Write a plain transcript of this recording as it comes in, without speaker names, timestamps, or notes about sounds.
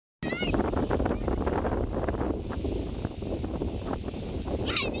Hello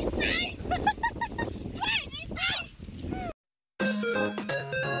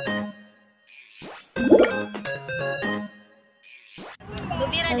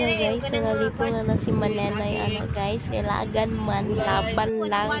guys, so nalipong na si Manenay guys, kailangan man laban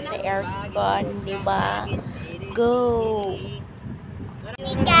lang sa aircon, di ba? Go!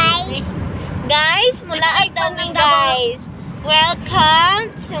 Guys, mula ay daw ni guys.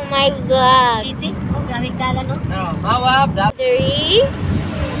 Welcome to my vlog. Oh, gamit dala no? Mawab. 3.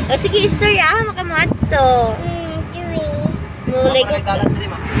 O sige, story makamuat to. 3. Muligo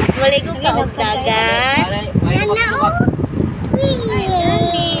ka og dagat.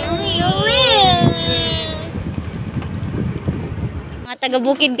 Mga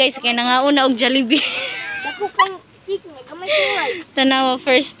taga-bukid guys, kaya nangauna og Jollibee. Dako kang chick, may gamay rice. Tanawa,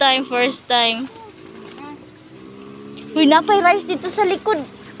 first time. Uy, napay rice dito sa likod.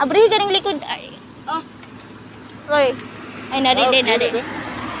 Abri, ganing likod. Ay. Oh. Roy. Ay, nari.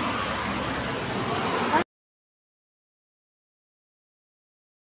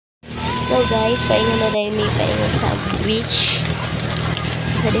 So guys, paingon na dahil may paingon sa beach.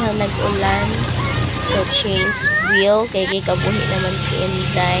 Kasi dihang nag-ulan. So change wheel. Kaya kabuhi naman si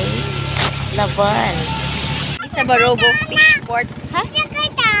Inday. Laban. Isa ba robo fish port? Ha?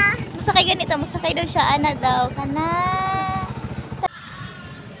 Masakay ganito. Masakay daw siya. Ana daw. Kana.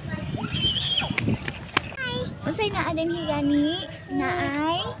 Unsay naa din higani?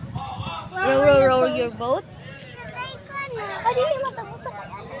 Naay? Row your boat? Dili man musakay.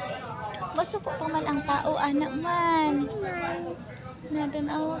 Masuko pa man ang tao, anak man.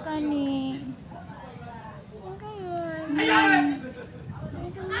 Natanawa ka ni. Nawa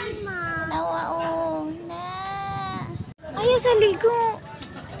na. Ayaw sa ligo.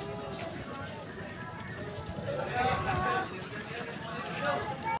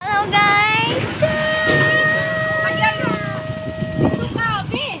 Hello guys.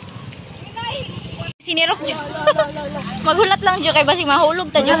 Sinirok dyan. Maghulat lang dyan kay basing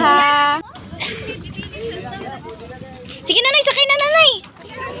mahulog ta dyan ha. Sige nanay, sakay na nanay.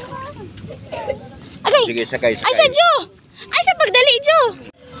 Agay. Sige, sakay. Ay sa Jo. Ay sa pagdali Jo.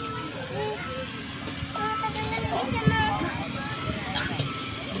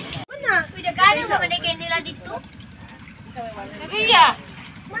 Mana? Kuya galing mo kanigay nila dito? Kuya.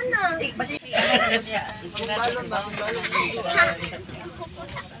 Mana?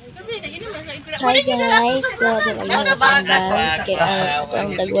 Hi guys, so doon ang mga tambans kaya ito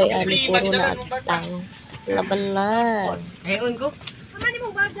ang dagway ani puro na atang laban lang. Ayun ko. Mama mo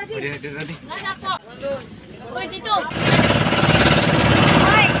ba dadi? Ready. Nana po. Hoy dito.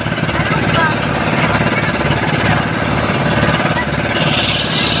 Hoy, ano ba?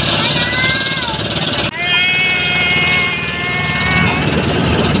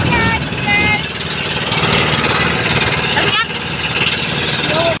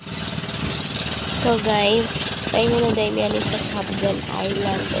 So guys, pahingo na dahil yan sa Cabgan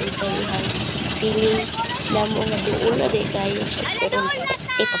Island dahil sa ihang feeling na mo nga doon na dahil kayo sa kurong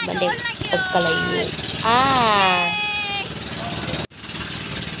pabalik pagkalayo.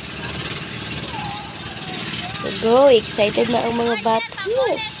 So go, excited na ang mga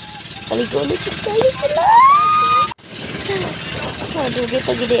batis. Paligo na check kayo sila. So, dugay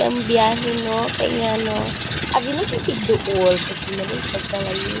pag hindi ang biyahe, no? Kaya nga, no? Abi na kikig doon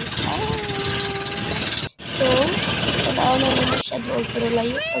pagkalayo. So, tanaw na naman siya doon, pero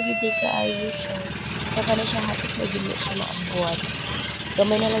layo pag hindi kaayo siya. Saka na siya hapit na hindi siya maabot.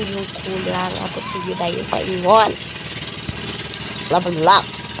 Gamay na lang yung kulang, abot ko yun tayo paingon. Laban lang.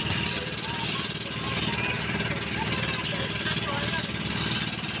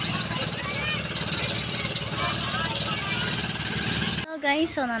 So guys,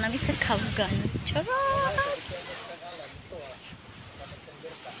 so na namin sa Cabgan. Charot!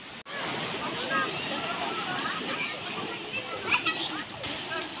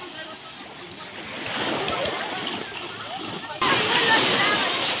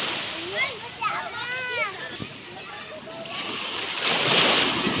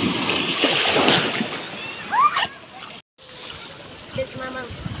 Mama.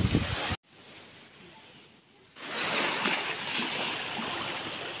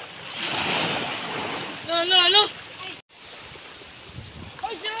 Lo.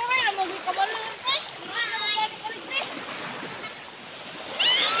 Oy, sino may na magkamalan eh?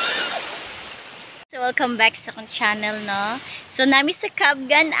 So welcome back sa akong channel, no? So nami sa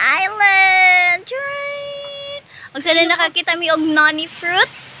Cabgan Island. Og sa nakakita mi og noni fruit.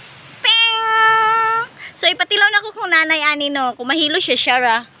 Ping! So ipatilaw na ko kung nanay ani, no. Kung mahilo siya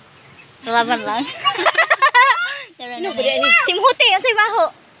Shara. Laban lang. Simhuti, unsay baho?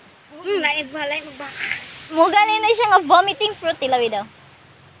 Balay magbaka. Mo ganin na siya nga vomiting fruit tilawi daw.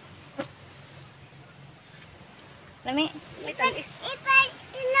 Lami.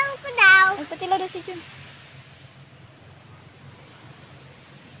 Ipatilaw ko daw. Ay patilaw daw si Jun.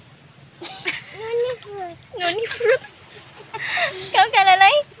 Noni fruit. Kau ka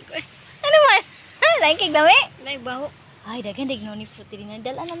lalay? Ano man? Lain kay dami? Nay baho. Ay daghan dig noni fruit diri na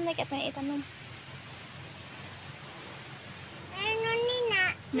dal anam na katong itanom.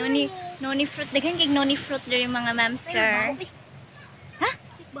 Noni fruit daghan kay noni fruit diri mga ma'am sir. Ha?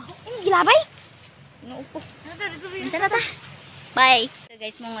 Baho. Gilabay? Nuupo. Anta na ta. Bye. So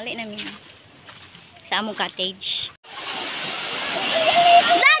guys, mongoli na mi sa among cottage.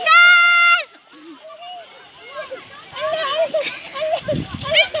 Dagan!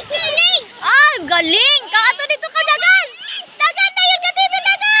 Ay, galing! Kaato dito ka dagan! Dagan tayo ka dito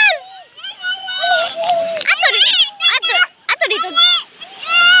dagan! Ato dito.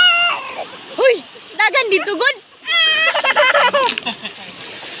 Hoy, dagan dito god.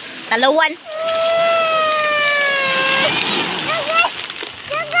 Talawan.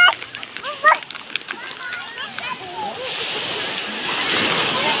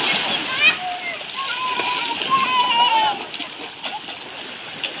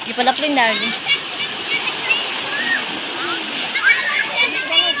 Di pala pring darling.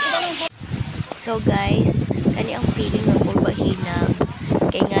 So guys, kani ang feeling ng kulbahinam.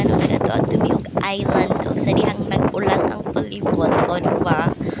 Kay nga no nagato at tumiog island o sa dihang nag-ulan ang palibot o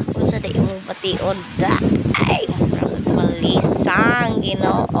diba? Kung sa di mong pation da ay murag malisang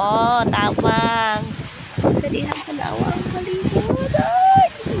Ginoo tabang. Kung sa dihang tanawa ang palibot ay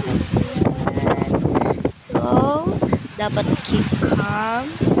kusugan. So, dapat keep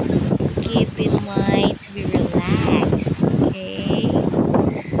calm, keep in mind to be relaxed, okay?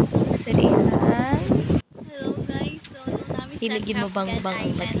 Sa dihang Hello guys. So, namin sa hindi mabangbang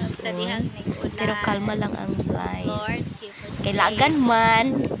ang bation, pero kalma lang ang life. Lord, keep us safe. Kailangan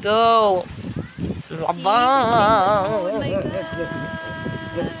man, go! Labang! Oh my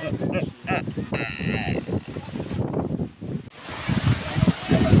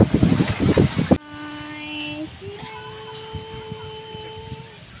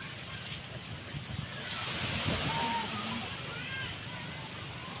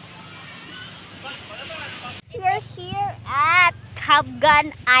We're here at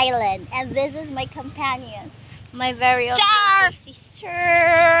Cabgan Island, and this is my companion, my very own sister.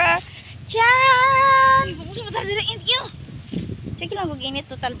 Jan! Sige lang, kung init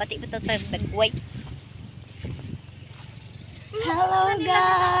total, bati ba total bagway. Hello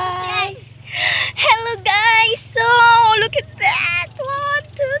guys! Hello guys! So, look at that! 1,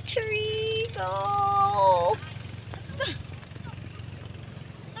 2, 3, go!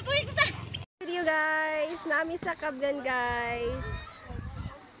 Video guys, nami sa Cabgan guys.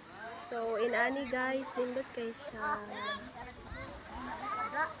 So inani guys, nindot kay siya.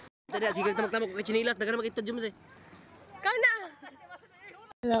 Dada sige tamak-tamak ko kay chinilas, dagan makita jud mo day. Kau na.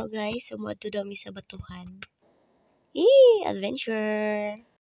 Hello guys, sumoto daw mi sa batuhan. Adventure!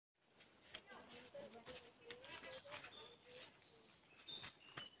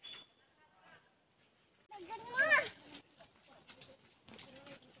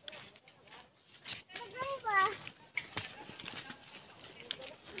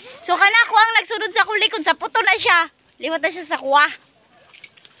 So kana ko ang nagsunod sa kulikod sa puto na siya. Liwat na siya sa kuwa.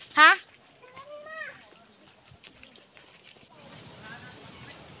 Ha?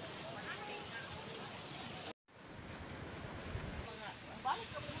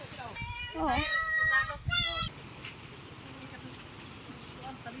 Oh.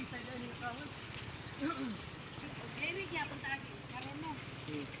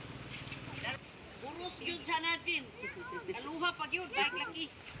 Urus gyud sa natin. Kaluha pa gyud, baik laki.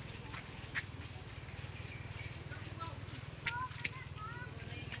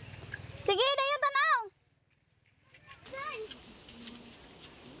 Sige, na yung tanaw.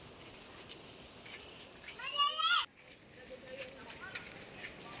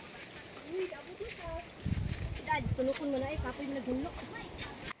 Dad, tulukon mo na papoy mo nagulo.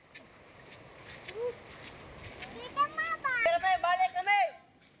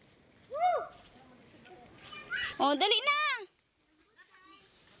 Oh, dali na.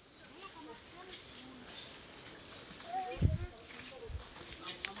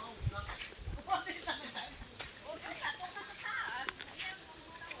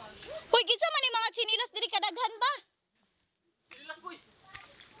 Hoy, kinsa man yung mga chinilas diri kadaghan ba? Chinilas boy.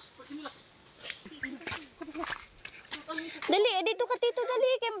 Chinilas. Dali, dito ka tito, dali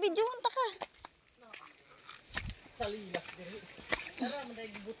kay videohon ta ka. Salilas diri. Tara man day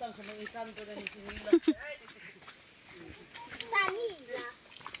gibutang sa mga ikan to dani chinilas. Sanilas.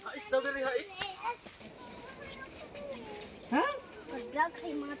 Ha? Pagdag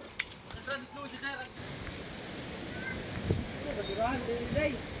kay mga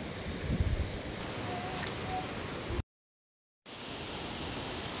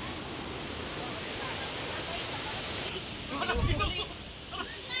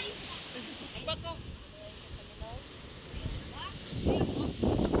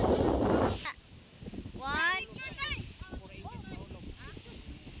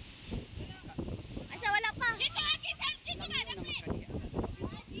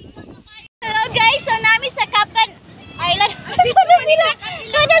Hello guys, so namin sa Cabgan Island.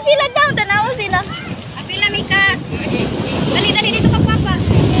 Kada sila daw, tanaw sila. Apila Mikas. Dali dali dito ka papa.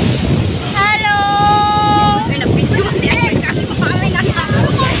 Hello. Ay nagpicture di ay ka. Paaway na ka.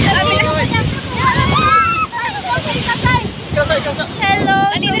 Hello.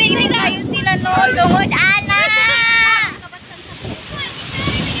 So diri kayo sila no. Tungod ana.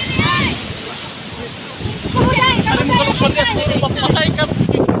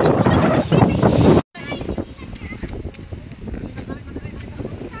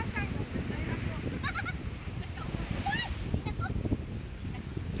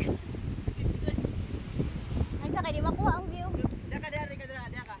 Asa kay di makuha ang view.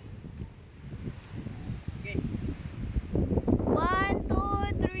 Okay. 1,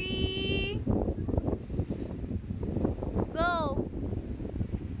 2, 3. Go.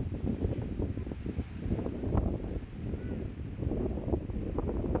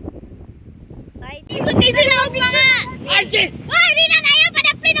 Right. Isog na og mga Archie! Wah, di na nayo pa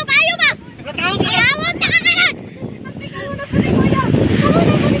na pleno bayo ba? Natawag ka! Tawag ta ka kanan.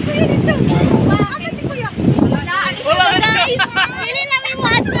 So guys, dili na mi mo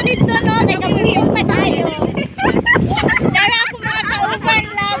adto dito no kay kabuhiok na tayo. Dara ako mga kauban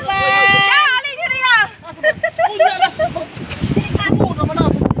laban.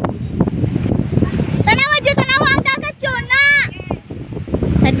 Tanawa jud tanawa ang dagat yun na.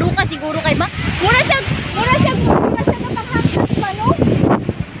 Naduka siguro kay ma. Mura siya makahangat pa no.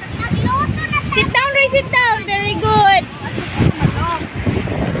 Sit down, Ray, sit down. Very good.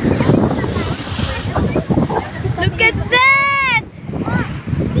 Look at that!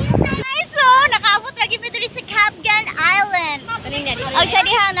 Nice, so nakaabot lagi pa diri sa Cabgan Island. Ang sa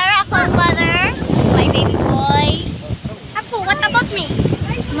diha nara akong mother, my baby boy. Ako, what about me?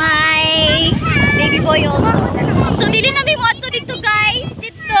 My baby boy also. So dili na mi mo adto dito guys,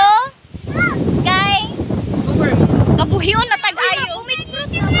 dito. Guys, kabuhion na tag-ayo.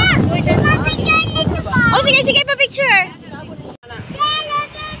 Oh sige sige pa picture.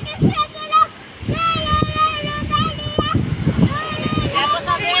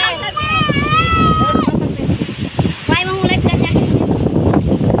 Why mo live ka niya?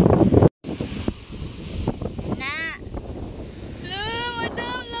 Na. Lo,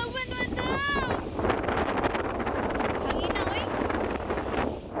 madam, laban madam. Hangin na oy.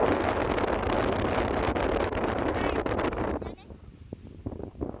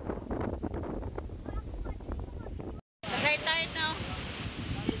 Tagay now.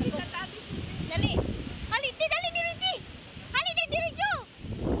 Dali. Haliti, dali diri. Hali na diri jo.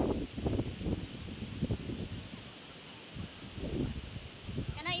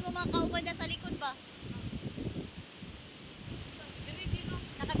 Kana imo mga kauban na sa likod ba?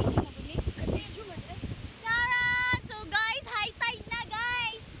 Nakabidyo mo guni? Charan! So guys, high tide na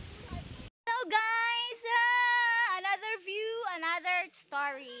guys! So guys, another view, another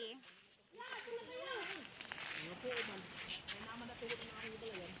story.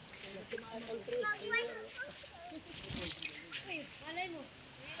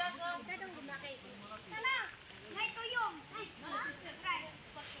 May tuyong.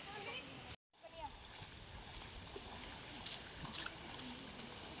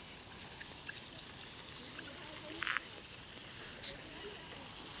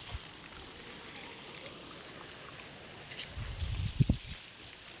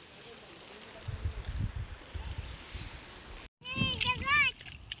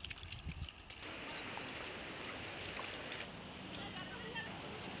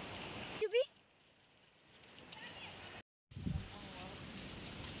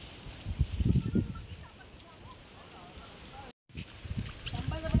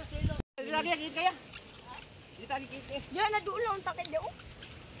 Lagi kaya. Dito lagi kaya. Diyan na dulo ang takid daw.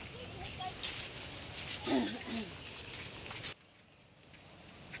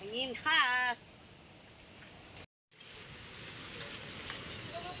 Angin khas.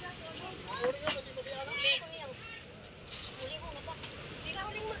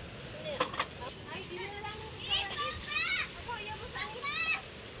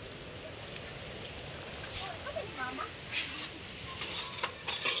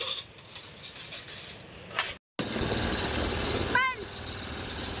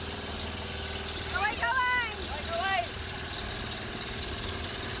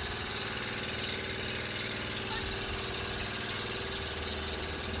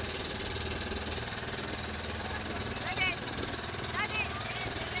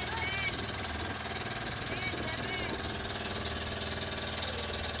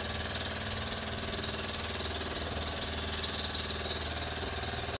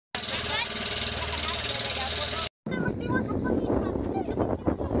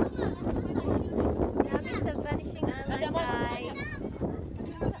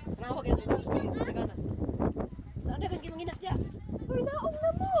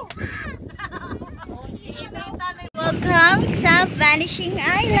 welcome sa Vanishing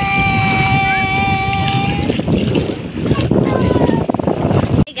Island!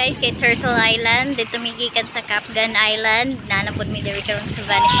 Hey guys, kay Turtle Island. Dito migikan sa Cabgan Island. Nanapod mi diri karon sa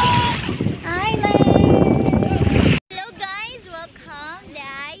Vanishing Island. Hello guys, welcome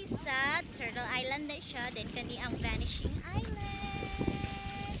guys sa Turtle Island na siya. Then kani ang Vanishing Island.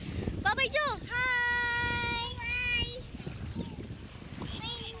 Bye-bye Jo! Hi!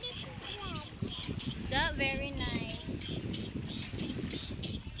 That very nice.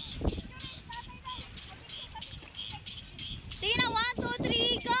 Sige na, 1, 2,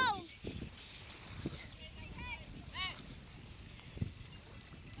 3, go!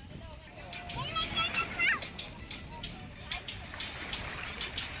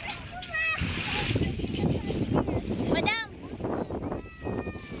 Madam!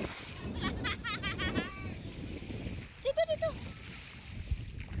 Dito, dito!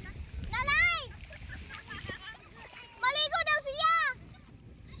 Nanay! Maligo daw siya!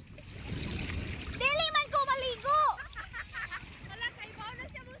 Dili man ko maligo! Wala kay bawo na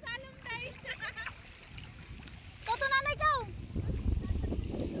siya mo salom day. Toto nanay ko.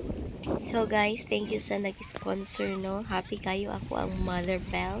 So guys, thank you sa nag-sponsor, no. Happy kayo, ako ang Mother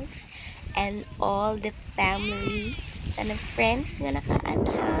Bells and all the family and friends nga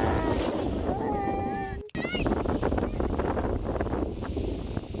nakaanha.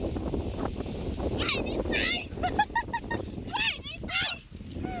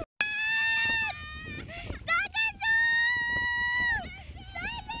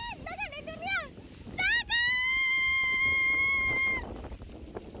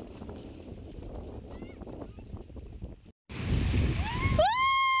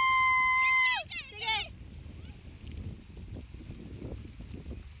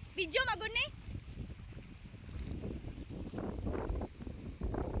 Video magod ni.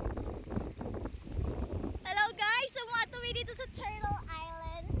 Hello guys, sumuha tuwi dito sa Turtle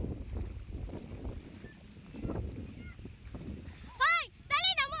Island. Hoy,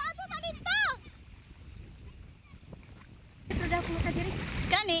 dali na mo ato ta dito. Ito daw ko ka diri.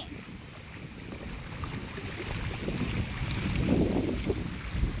 Kani.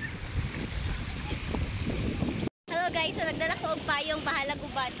 Hello guys, so nagdala ko og payong bahalag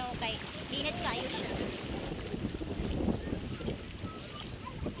uban no kay init kayo siya.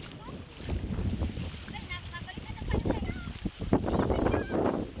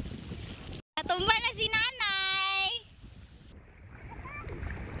 Natumba na si nanay.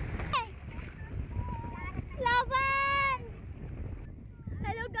 Laban!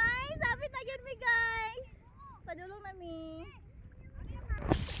 Hello guys, hapit na gyud mi guys. Padulong na mi.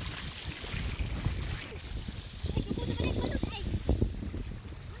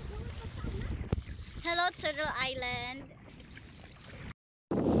 Hello Turtle Island.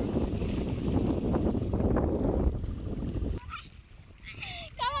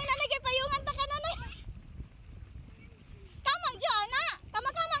 Kamang nanay kay payungan ta ka nanay. Kamang jo ana.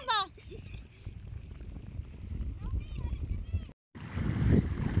 Kamang ba?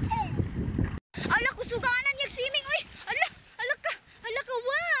 Ala kusuganan yak swimming oy. Ala ka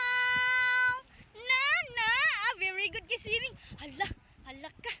wow. Nana, very good ka swimming. Ala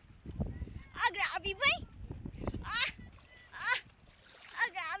ka. Grabe bay.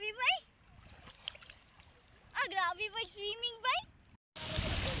 Grabe bay. Grabe bay swimming bay.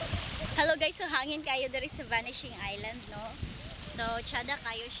 Hello guys, so hangin kayo diri sa Vanishing Island, no? So tsada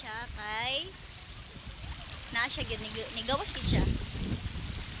kayo siya kay naa siya gyud nigawas gid siya.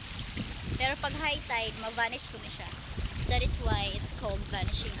 Pero pag high tide, ma-vanish ko na siya. That is why it's called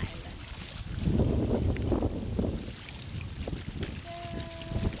Vanishing Island.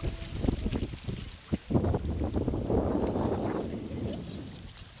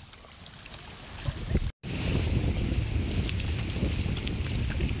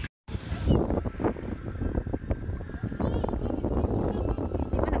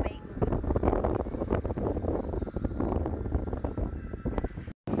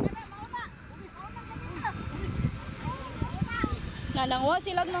 Nanangwa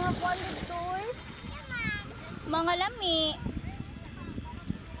sila mga kwan dito eh. Mga lami.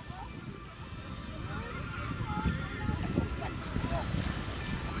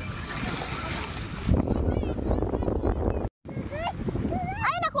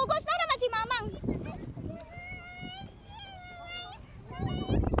 Ay, nakugos na naman si mamang.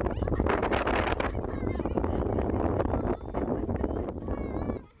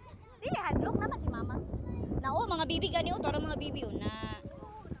 Dili, hadlok naman si mamang. Nao, mga bibi gani o, torang mga bibi o na.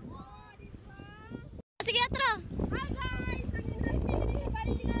 Sige, atra. Hi guys, nag-interesting din sa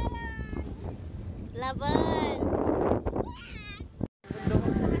Vanishing Island. Laban.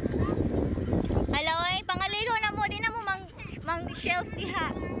 Hello, pangaligo na mo, di na mo shells diha.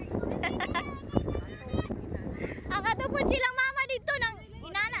 Ang katupod silang mama dito ng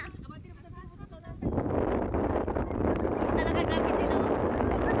inana. Talaga grabe sila.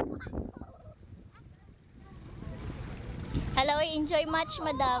 Hello, enjoy much,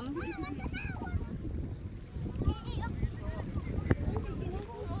 madam.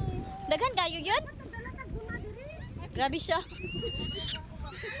 Daghan kayo yun? Grabe siya.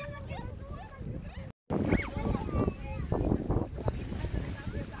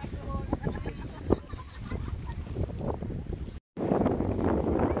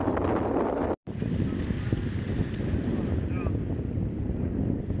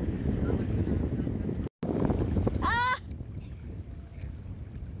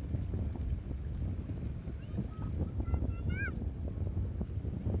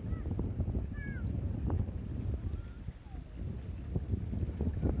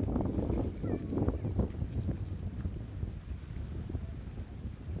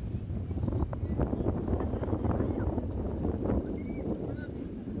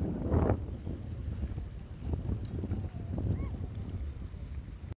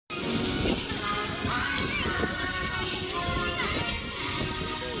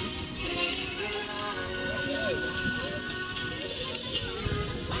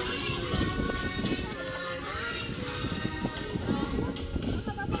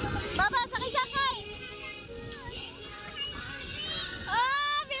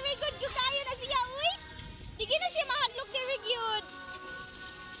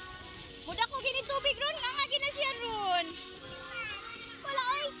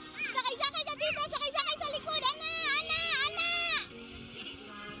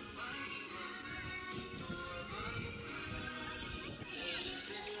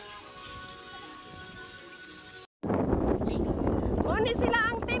 Ni sila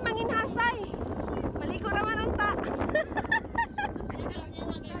ang team manginhasay. Maligo naman ang ta.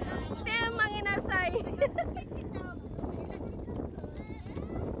 Team manginhasay.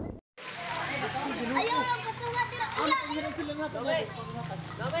 Ayaw lang patunga tira ulan.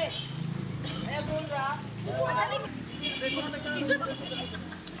 Gabi. Ayaw bulra.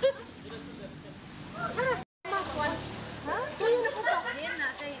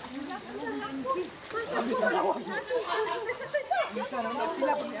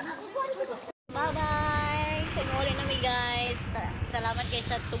 Bye-bye! So, muli na mi guys. Salamat guys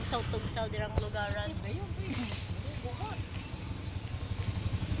sa tugsaw-tugsaw dirang lugaran.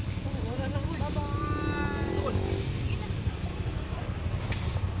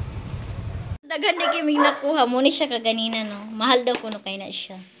 Daghan di kimig nakuha. Muna siya kaganina, no? Mahal daw kuno kay na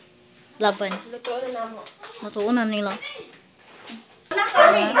siya. Laban. Lutuon na nila.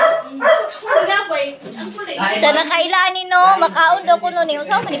 Sa nakailanin, no? Makaon daw kuno ni.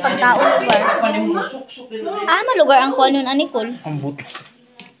 Usaw man ipagkaon lugar. Ah, malugar ang kuanon anikol. Ambot.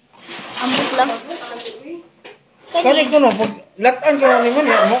 Ambot lang. Kani ko no, pag latan ko ni man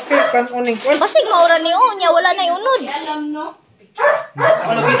ya, mo kay kan oning kon. Basig maura ni Onya, wala na iunod.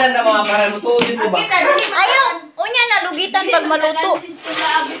 Ano kita na mga para lutuin mo ba? Ayaw, Onya na lugitan pag maluto.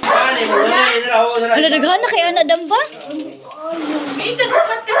 Ani mo na idra o dra. Ala daghan na kay ana damba. Ito,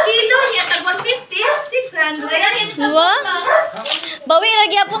 4 kilo, niya tag 150, 600. Diba? Bawi ra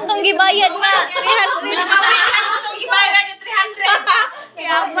gyapon tong gibayad nga 300. Itong gibayad niya 300.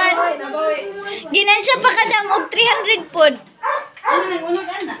 Yaman. Ginan siya pa kadam og 300 pod. Ano nang unod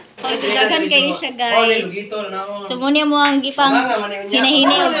ana? Oh, so daghan kayo siya, Oh, guys. lugito na ako. So muna mo ang gipang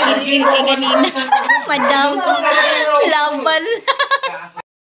hinahini og kirkir kay ganina. Madam. Laban.